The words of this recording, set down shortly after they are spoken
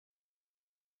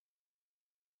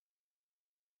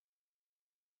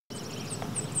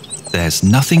There's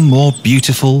nothing more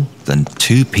beautiful than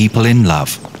two people in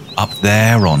love. Up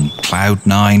there on cloud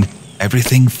 9,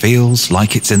 everything feels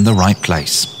like it's in the right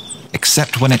place.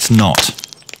 Except when it's not.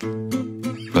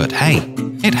 But hey,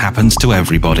 it happens to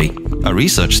everybody. A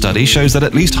research study shows that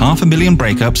at least 500,000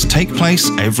 breakups take place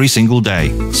every single day.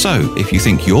 So, if you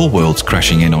think your world's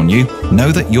crashing in on you,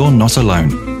 know that you're not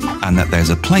alone. And that there's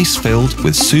a place filled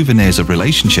with souvenirs of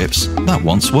relationships that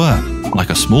once were. Like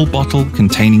a small bottle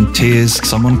containing tears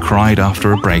someone cried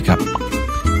after a breakup.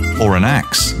 Or an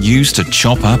axe used to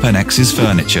chop up an ex's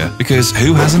furniture, because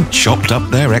who hasn't chopped up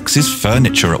their ex's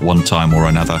furniture at one time or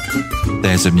another?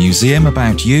 There's a museum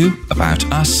about you, about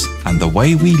us, and the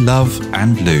way we love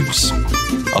and lose.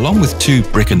 Along with 2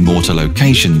 brick-and-mortar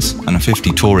locations and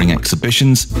 50 touring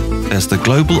exhibitions, there's the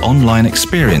global online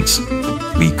experience.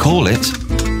 We call it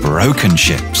Broken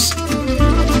Ships.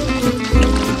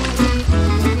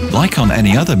 Like on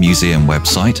any other museum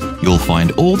website, you'll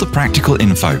find all the practical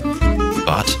info.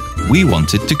 But we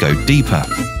wanted to go deeper.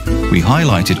 We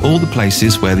highlighted all the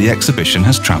places where the exhibition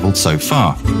has travelled so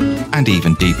far. And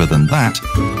even deeper than that,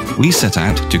 we set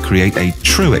out to create a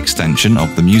true extension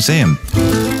of the museum.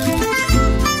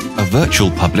 A virtual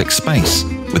public space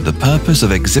with the purpose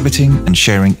of exhibiting and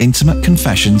sharing intimate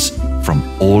confessions from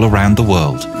all around the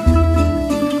world.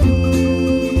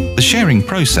 The sharing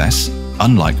process,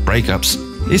 unlike breakups,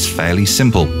 is fairly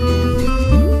simple.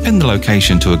 Pin the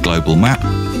location to a global map,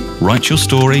 write your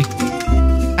story,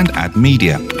 and add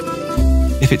media.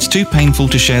 If it's too painful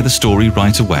to share the story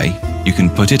right away, you can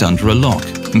put it under a lock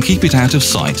and keep it out of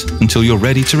sight until you're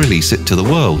ready to release it to the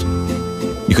world.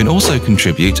 You can also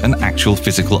contribute an actual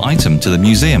physical item to the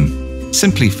museum.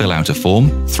 Simply fill out a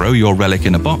form, throw your relic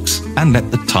in a box, and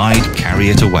let the tide carry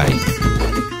it away.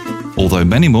 Although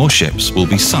many more ships will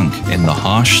be sunk in the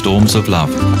harsh storms of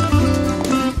love.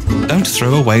 Don't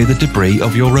throw away the debris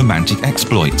of your romantic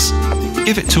exploits.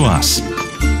 Give it to us.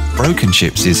 Broken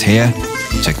Ships is here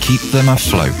to keep them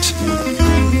afloat.